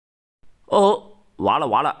哦，完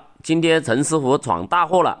了！今天陈师傅闯大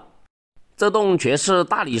祸了。这栋全是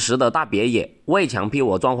大理石的大别野外墙被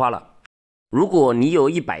我撞坏了。如果你有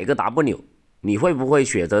100个 W， 你会不会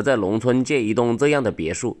选择在农村建一栋这样的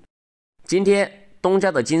别墅？今天东家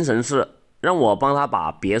的精神是让我帮他把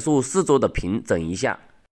别墅四周的平整一下，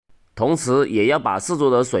同时也要把四周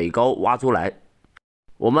的水沟挖出来。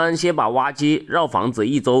我们先把挖机绕房子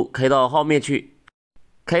1周开到后面去，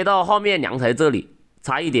开到后面阳台这里，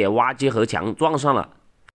差一点挖机和墙撞上了。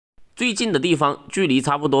最近的地方距离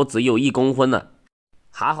差不多只有1公分了，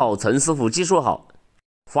还好陈师傅技术好，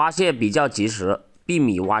发现比较及时，避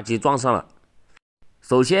免挖机撞上了。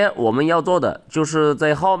首先我们要做的就是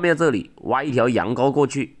在后面这里挖一条羊沟过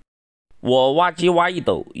去。我挖机挖1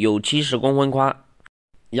斗有70公分宽，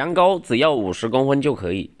羊沟只要50公分就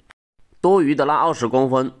可以，多余的那20公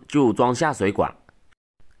分就装下水管。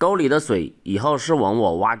沟里的水以后是往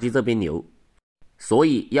我挖机这边流，所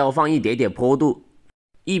以要放一点点坡度，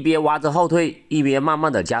一边挖着后退，一边慢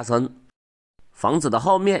慢的加深。房子的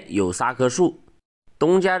后面有3棵树，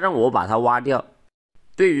东家让我把它挖掉。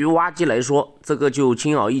对于挖机来说，这个就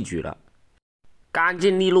轻而易举了，干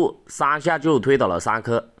净利落，3下就推倒了3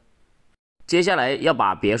棵。接下来要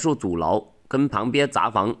把别墅主楼跟旁边杂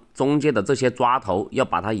房中间的这些抓头要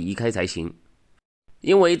把它移开才行，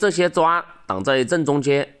因为这些抓挡在正中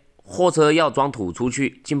间，货车要装土出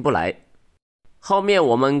去进不来。后面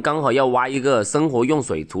我们刚好要挖一个生活用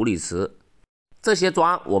水处理池，这些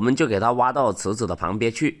抓我们就给它挖到池子的旁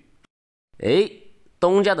边去。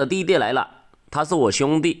东家的弟弟来了，他是我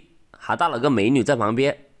兄弟，还带了个美女在旁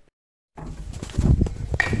边。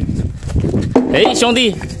兄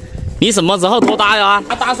弟，你什么时候脱单呀？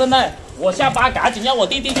大声了，我下班赶紧让我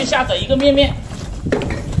弟弟去下载一个面面。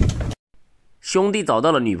兄弟找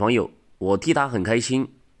到了女朋友，我替他很开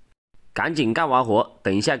心，赶紧干完活，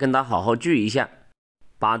等一下跟他好好聚一下。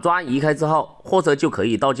把砖移开之后，货车就可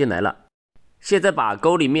以倒进来了。现在把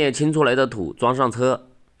沟里面清出来的土装上车，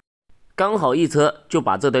刚好1车就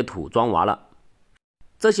把这堆土装完了。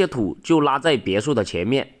这些土就拉在别墅的前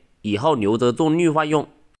面，以后留着种绿化用。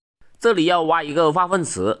这里要挖一个化粪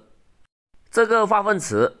池，这个化粪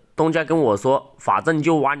池东家跟我说，反正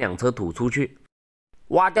就挖2车土出去，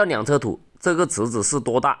挖掉2车土，这个池子是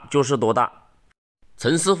多大就是多大。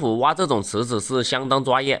陈师傅挖这种池子是相当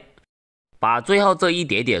专业，把最后这一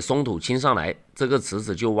点点松土清上来，这个池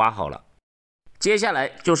子就挖好了。接下来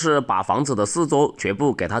就是把房子的4周全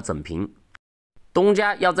部给它整平。东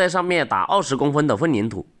家要在上面打20公分的混凝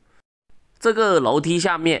土。这个楼梯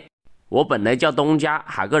下面，我本来叫东家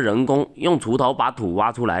喊个人工用锄头把土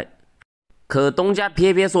挖出来，可东家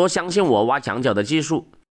偏偏说相信我挖墙角的技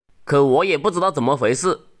术，可我也不知道怎么回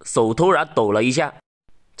事，手突然抖了一下，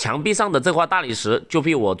墙壁上的这块大理石就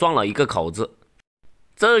被我撞了一个口子。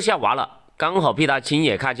这下完了，刚好被他亲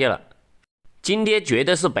眼看见了。今天绝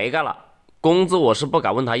对是白干了，工资我是不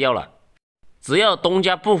敢问他要了，只要东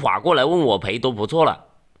家不反过来问我赔都不错了。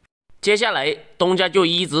接下来东家就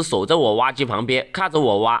一直守在我挖机旁边看着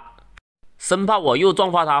我挖，生怕我又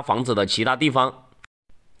撞坏他房子的其他地方。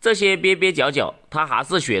这些边边角角他还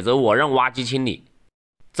是选择我让挖机清理。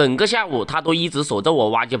整个下午他都一直守在我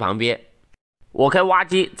挖机旁边，我开挖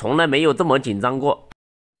机从来没有这么紧张过。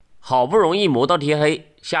好不容易磨到天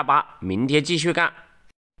黑，下班明天继续干。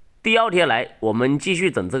第2天来，我们继续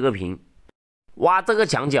整这个平。挖这个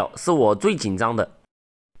墙角是我最紧张的。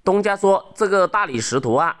东家说这个大理石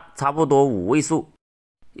图案差不多5位数，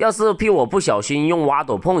要是被我不小心用挖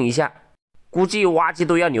斗碰一下，估计挖机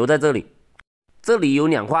都要留在这里。这里有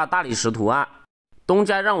2块大理石图案，东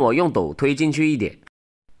家让我用斗推进去一点，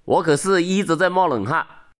我可是一直在冒冷汗，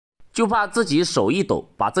就怕自己手一抖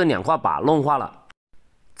把这2块板弄坏了。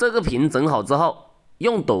这个平整好之后，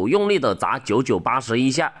用斗用力的砸99、80一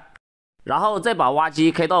下，然后再把挖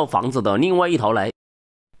机开到房子的另外一头来。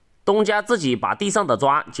东家自己把地上的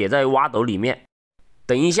砖解在挖斗里面，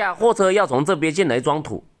等一下货车要从这边进来装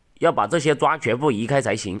土，要把这些砖全部移开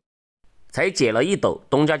才行。才解了1斗，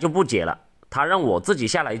东家就不解了，他让我自己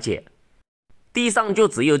下来解。地上就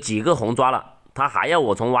只有几个红砖了，他还要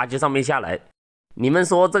我从挖机上面下来。你们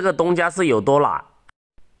说这个东家是有多懒？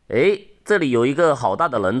这里有一个好大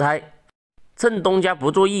的轮胎，趁东家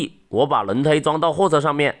不注意，我把轮胎装到货车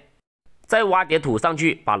上面，再挖点土上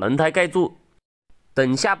去把轮胎盖住，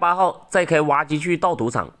等下班后再开挖机去倒土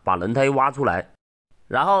场把轮胎挖出来，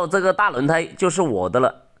然后这个大轮胎就是我的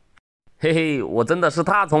了。嘿嘿，我真的是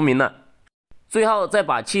太聪明了。最后再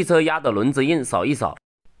把汽车压的轮子印扫一扫，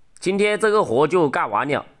今天这个活就干完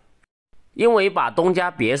了。因为把东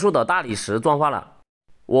家别墅的大理石撞坏了，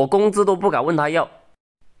我工资都不敢问他要，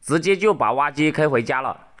直接就把挖机开回家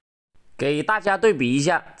了。给大家对比一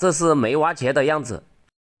下，这是没挖钱的样子。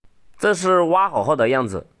这是挖好后的样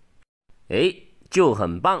子，哎，就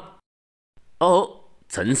很棒。哦，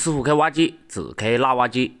陈师傅开挖机，只开腊挖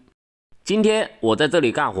机。今天我在这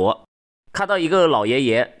里干活，看到一个老爷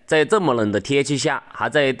爷在这么冷的天气下还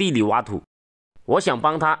在地里挖土，我想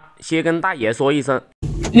帮他，先跟大爷说一声：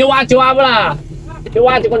你挖就挖不啦？就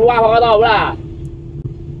挖结果你挖好到不啦？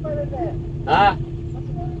啊？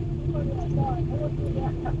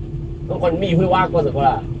我看你会挖过这个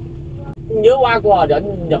啦？你有挖过，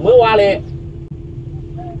你没挖的？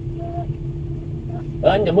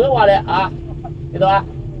你没挖的啊？记得吧？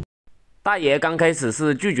大爷刚开始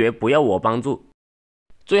是拒绝不要我帮助，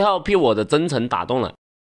最后被我的真诚打动了。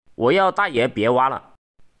我要大爷别挖了，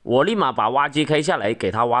我立马把挖机开下来给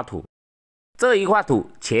他挖土。这一块土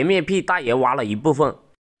前面被大爷挖了一部分，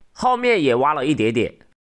后面也挖了一点点，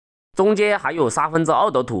中间还有2/3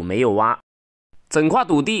的土没有挖。整块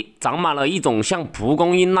土地长满了一种像蒲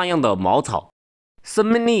公英那样的茅草，生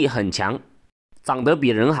命力很强，长得比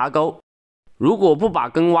人还高。如果不把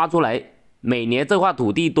根挖出来，每年这块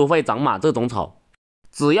土地都会长满这种草。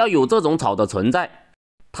只要有这种草的存在，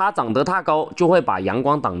它长得太高就会把阳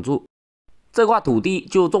光挡住，这块土地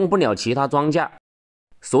就种不了其他庄稼。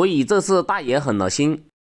所以这次大爷狠了心，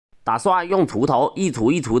打算用锄头一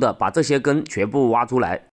锄一锄的把这些根全部挖出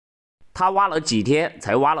来。他挖了几天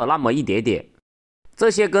才挖了那么一点点。这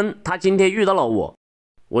些根他今天遇到了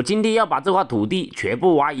我今天要把这块土地全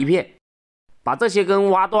部挖一片，把这些根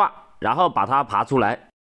挖断，然后把它爬出来。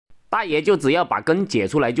大爷就只要把根解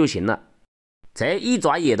出来就行了。才一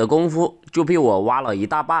转眼的功夫就被我挖了一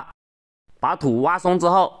大半，把土挖松之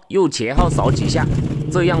后又前后扫几下，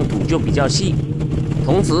这样土就比较细。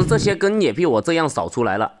同时这些根也被我这样扫出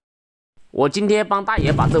来了。我今天帮大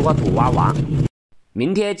爷把这块土挖完，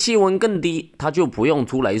明天气温更低，他就不用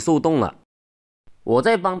出来受冻了。我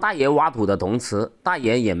在帮大爷挖土的同时，大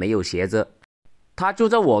爷也没有闲着，他就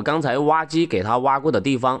在我刚才挖机给他挖过的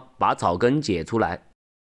地方把草根解出来。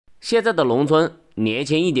现在的农村年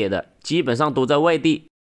轻一点的基本上都在外地，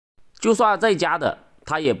就算在家的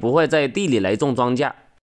他也不会在地里来种庄稼，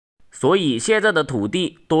所以现在的土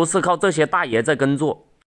地都是靠这些大爷在耕作，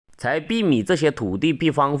才避免这些土地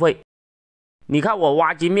被荒废。你看我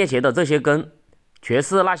挖机面前的这些根，全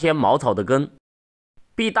是那些茅草的根，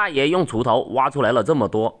被大爷用锄头挖出来了这么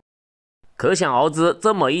多，可想而知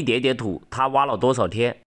这么一点点土他挖了多少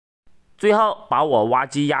天。最后把我挖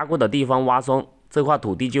机压过的地方挖松，这块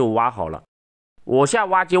土地就挖好了。我下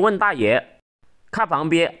挖机问大爷，看旁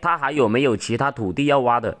边他还有没有其他土地要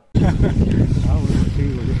挖的。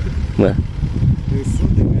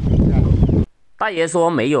大爷说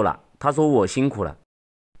没有了，他说我辛苦了。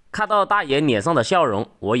看到大爷脸上的笑容，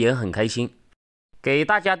我也很开心。给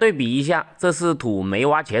大家对比一下，这是土没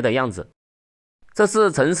挖前的样子，这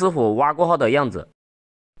是陈师傅挖过后的样子。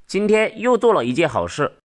今天又做了一件好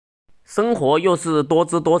事，生活又是多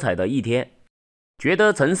姿多彩的一天。觉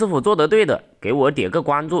得陈师傅做得对的，给我点个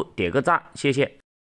关注，点个赞，谢谢。